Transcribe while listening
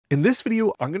In this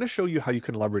video, I'm going to show you how you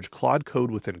can leverage Claude Code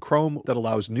within Chrome that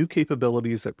allows new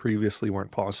capabilities that previously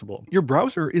weren't possible. Your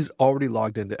browser is already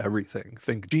logged into everything.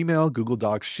 Think Gmail, Google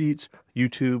Docs, Sheets,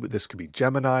 YouTube, this could be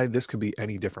Gemini, this could be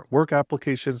any different work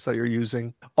applications that you're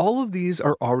using. All of these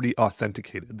are already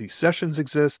authenticated. These sessions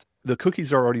exist, the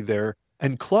cookies are already there,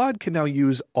 and Claude can now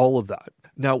use all of that.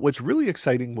 Now, what's really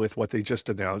exciting with what they just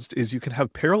announced is you can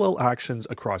have parallel actions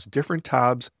across different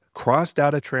tabs,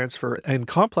 cross-data transfer, and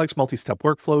complex multi-step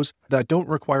workflows that don't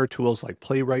require tools like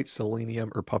Playwright,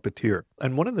 Selenium, or Puppeteer.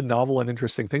 And one of the novel and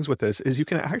interesting things with this is you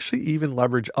can actually even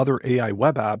leverage other AI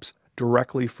web apps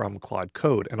directly from Claude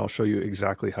Code, and I'll show you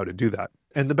exactly how to do that.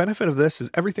 And the benefit of this is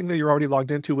everything that you're already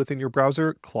logged into within your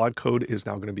browser, Claude Code is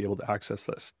now going to be able to access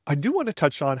this. I do want to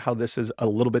touch on how this is a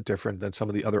little bit different than some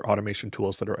of the other automation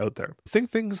tools that are out there. Think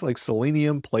things like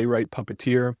Selenium, Playwright,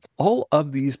 Puppeteer, all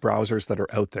of these browsers that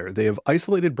are out there, they have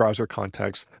isolated browser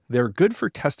contexts. They're good for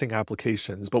testing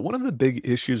applications, but one of the big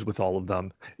issues with all of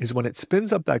them is when it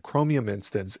spins up that Chromium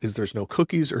instance is there's no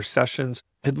cookies or sessions,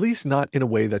 at least not in a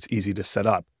way that's easy to set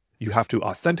up. You have to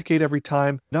authenticate every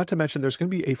time, not to mention there's going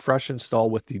to be a fresh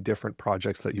install with the different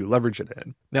projects that you leverage it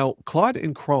in. Now, Claude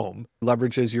in Chrome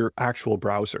leverages your actual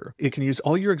browser. It can use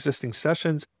all your existing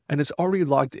sessions, and it's already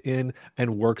logged in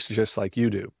and works just like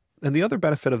you do. And the other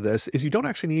benefit of this is you don't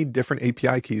actually need different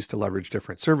API keys to leverage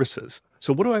different services.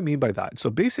 So what do I mean by that?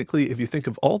 So basically, if you think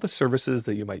of all the services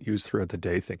that you might use throughout the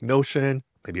day, think Notion,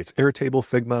 maybe it's Airtable,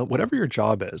 Figma, whatever your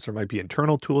job is, there might be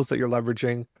internal tools that you're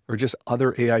leveraging or just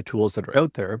other AI tools that are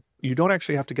out there. You don't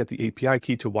actually have to get the API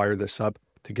key to wire this up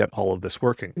to get all of this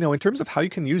working. Now, in terms of how you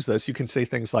can use this, you can say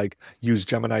things like use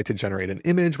Gemini to generate an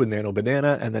image with Nano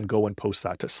Banana and then go and post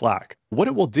that to Slack. What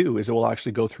it will do is it will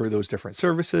actually go through those different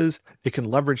services. It can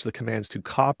leverage the commands to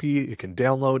copy, it can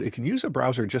download, it can use a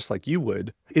browser just like you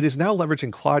would. It is now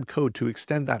leveraging Claude Code to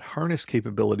extend that harness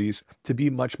capabilities to be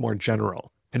much more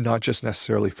general and not just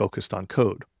necessarily focused on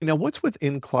code. Now, what's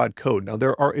within Claude Code? Now,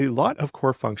 there are a lot of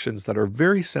core functions that are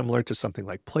very similar to something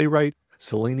like Playwright,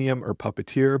 Selenium, or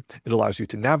Puppeteer. It allows you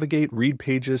to navigate, read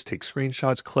pages, take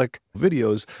screenshots, click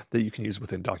videos that you can use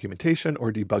within documentation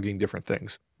or debugging different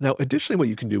things. Now, additionally, what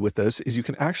you can do with this is you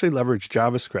can actually leverage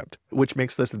JavaScript, which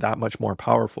makes this that much more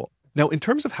powerful. Now, in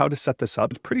terms of how to set this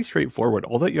up, it's pretty straightforward.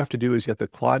 All that you have to do is get the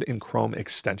Claude in Chrome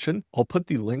extension. I'll put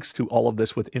the links to all of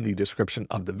this within the description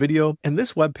of the video. And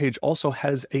this web page also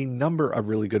has a number of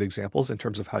really good examples in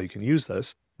terms of how you can use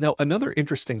this. Now, another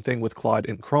interesting thing with Claude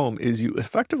in Chrome is you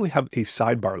effectively have a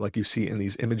sidebar like you see in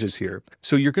these images here.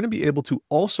 So you're going to be able to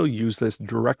also use this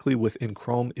directly within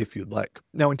Chrome if you'd like.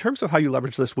 Now, in terms of how you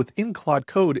leverage this within Claude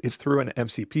Code, it's through an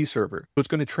MCP server. So it's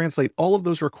going to translate all of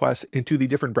those requests into the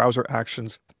different browser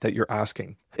actions that you're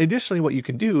asking. Additionally, what you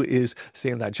can do is, say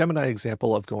in that Gemini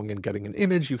example of going and getting an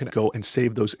image, you can go and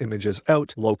save those images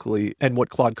out locally. And what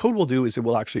Claude Code will do is it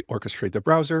will actually orchestrate the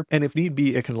browser. And if need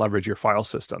be, it can leverage your file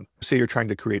system. Say you're trying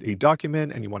to create a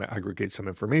document and you want to aggregate some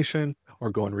information or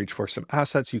go and reach for some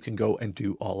assets, you can go and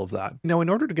do all of that. Now, in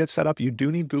order to get set up, you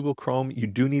do need Google Chrome, you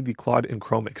do need the Claude in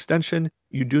Chrome extension,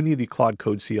 you do need the Claude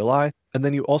Code CLI, and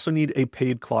then you also need a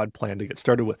paid Claude plan to get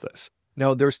started with this.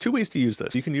 Now, there's two ways to use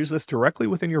this. You can use this directly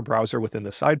within your browser within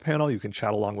the side panel. You can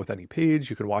chat along with any page.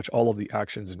 You can watch all of the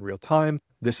actions in real time.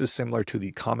 This is similar to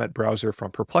the Comet browser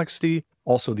from Perplexity,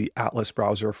 also the Atlas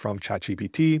browser from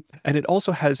ChatGPT, and it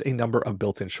also has a number of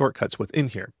built-in shortcuts within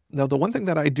here. Now, the one thing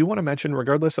that I do want to mention,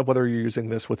 regardless of whether you're using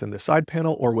this within the side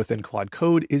panel or within Claude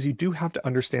Code, is you do have to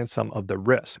understand some of the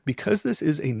risks. Because this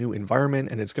is a new environment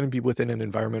and it's going to be within an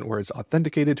environment where it's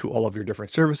authenticated to all of your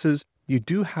different services, you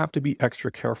do have to be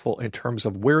extra careful in terms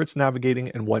of where it's navigating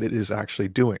and what it is actually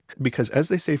doing. Because as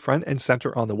they say front and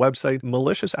center on the website,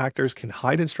 malicious actors can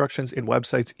hide instructions in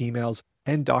websites, emails,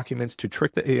 and documents to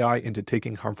trick the AI into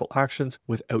taking harmful actions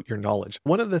without your knowledge.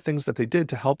 One of the things that they did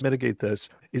to help mitigate this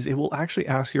is it will actually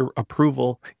ask your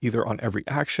approval either on every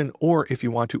action, or if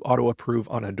you want to auto approve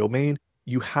on a domain,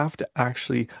 you have to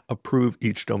actually approve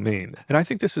each domain. And I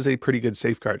think this is a pretty good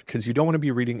safeguard because you don't want to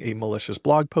be reading a malicious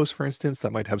blog post, for instance,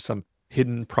 that might have some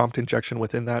hidden prompt injection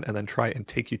within that and then try and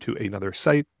take you to another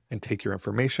site and take your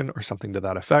information or something to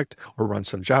that effect, or run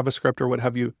some JavaScript or what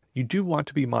have you. You do want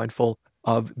to be mindful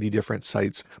of the different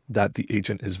sites that the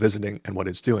agent is visiting and what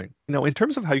it's doing. Now, in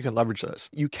terms of how you can leverage this,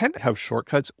 you can have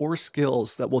shortcuts or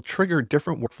skills that will trigger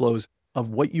different workflows of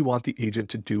what you want the agent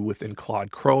to do within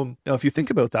Claude Chrome. Now, if you think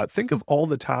about that, think of all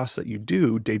the tasks that you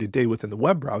do day to day within the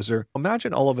web browser.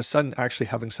 Imagine all of a sudden actually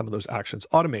having some of those actions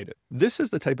automated. This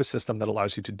is the type of system that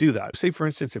allows you to do that. Say, for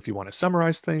instance, if you want to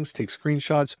summarize things, take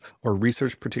screenshots, or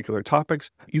research particular topics,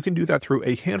 you can do that through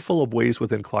a handful of ways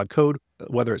within Claude Code,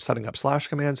 whether it's setting up slash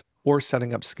commands or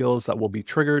setting up skills that will be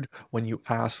triggered when you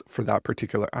ask for that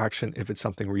particular action if it's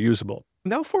something reusable.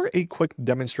 Now for a quick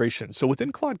demonstration. So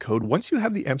within Claude Code, once you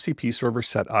have the MCP server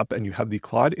set up and you have the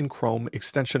Claude in Chrome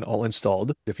extension all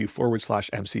installed, if you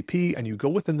 /MCP and you go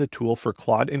within the tool for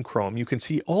Claude in Chrome, you can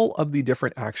see all of the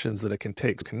different actions that it can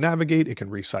take. It can navigate, it can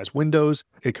resize windows,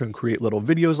 it can create little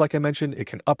videos like I mentioned, it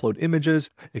can upload images,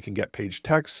 it can get page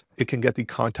text, it can get the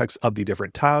context of the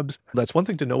different tabs. That's one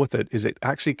thing to know with it is it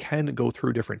actually can go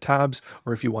through different tabs,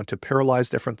 or if you want to parallelize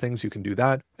different things, you can do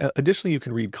that. Additionally, you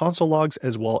can read console logs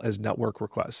as well as network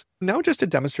requests. Now, just to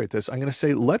demonstrate this, I'm going to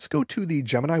say, let's go to the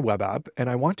Gemini web app, and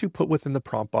I want to put within the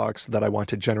prompt box that I want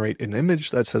to generate an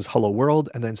image that says hello world,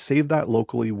 and then save that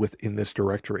locally within this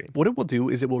directory. What it will do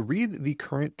is it will read the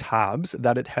current tabs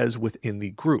that it has within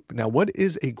the group. Now, what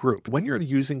is a group? When you're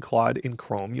using Claude in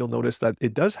Chrome, you'll notice that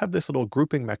it does have this little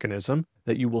grouping mechanism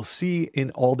that you will see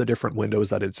in all the different windows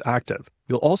that it's active.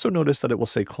 You'll also notice that it will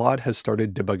say Claude has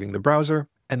started debugging the browser,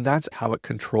 and that's how it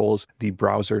controls the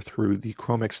browser through the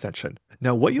Chrome extension.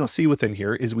 Now, what you'll see within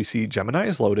here is we see Gemini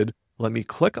is loaded. Let me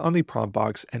click on the prompt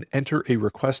box and enter a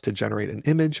request to generate an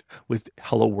image with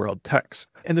hello world text.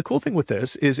 And the cool thing with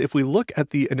this is if we look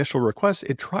at the initial request,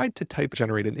 it tried to type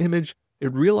generate an image.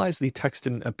 It realized the text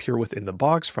didn't appear within the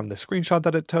box from the screenshot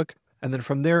that it took. And then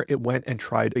from there, it went and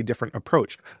tried a different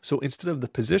approach. So instead of the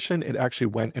position, it actually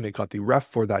went and it got the ref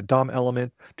for that DOM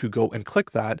element to go and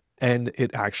click that. And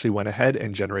it actually went ahead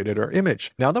and generated our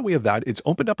image. Now that we have that, it's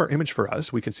opened up our image for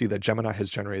us. We can see that Gemini has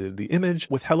generated the image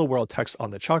with hello world text on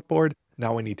the chalkboard.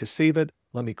 Now I need to save it.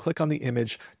 Let me click on the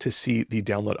image to see the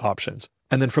download options.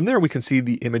 And then from there, we can see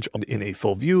the image in a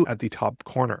full view at the top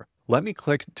corner. Let me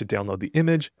click to download the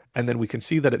image, and then we can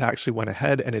see that it actually went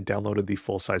ahead and it downloaded the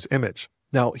full-size image.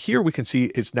 Now here we can see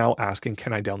it's now asking,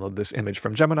 can I download this image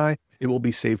from Gemini? It will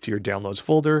be saved to your downloads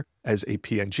folder as a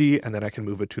PNG, and then I can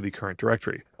move it to the current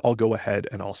directory. I'll go ahead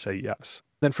and I'll say yes.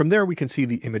 Then from there, we can see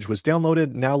the image was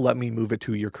downloaded. Now let me move it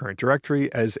to your current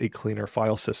directory as a cleaner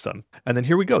file system. And then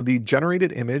here we go. The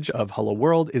generated image of hello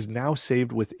world is now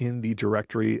saved within the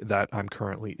directory that I'm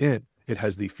currently in. It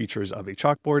has the features of a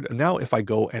chalkboard. And now if I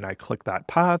go and I click that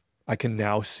path, I can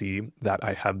now see that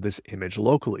I have this image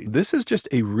locally. This is just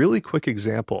a really quick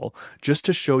example just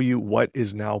to show you what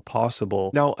is now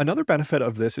possible. Now, another benefit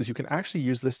of this is you can actually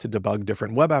use this to debug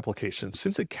different web applications.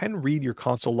 Since it can read your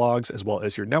console logs as well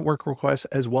as your network requests,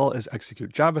 as well as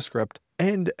execute JavaScript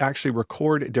and actually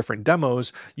record different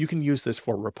demos, you can use this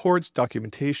for reports,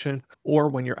 documentation, or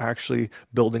when you're actually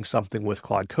building something with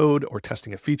Claude Code or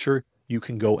testing a feature, you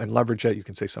can go and leverage it. You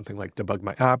can say something like debug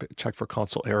my app, check for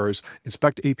console errors,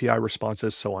 inspect API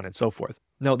responses, so on and so forth.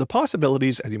 Now, the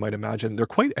possibilities, as you might imagine, they're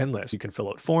quite endless. You can fill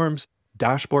out forms,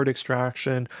 dashboard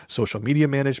extraction, social media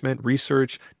management,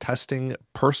 research, testing,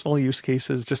 personal use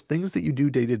cases, just things that you do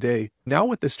day to day. Now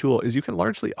with this tool is you can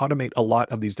largely automate a lot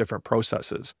of these different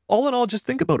processes. All in all, just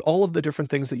think about all of the different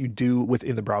things that you do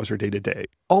within the browser day to day.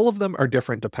 All of them are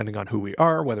different depending on who we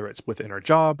are, whether it's within our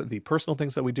job, the personal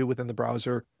things that we do within the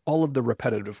browser, all of the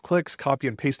repetitive clicks, copy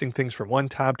and pasting things from one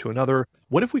tab to another.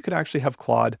 What if we could actually have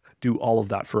Claude do all of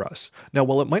that for us? Now,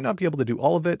 while it might not be able to do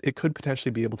all of it, it could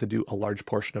potentially be able to do a large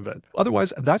portion of it.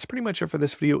 Otherwise, that's pretty much it for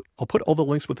this video. I'll put all the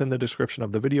links within the description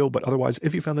of the video, but otherwise,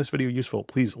 if you found this video useful,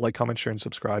 please like, comment, share, and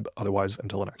subscribe. Otherwise,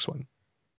 until the next one.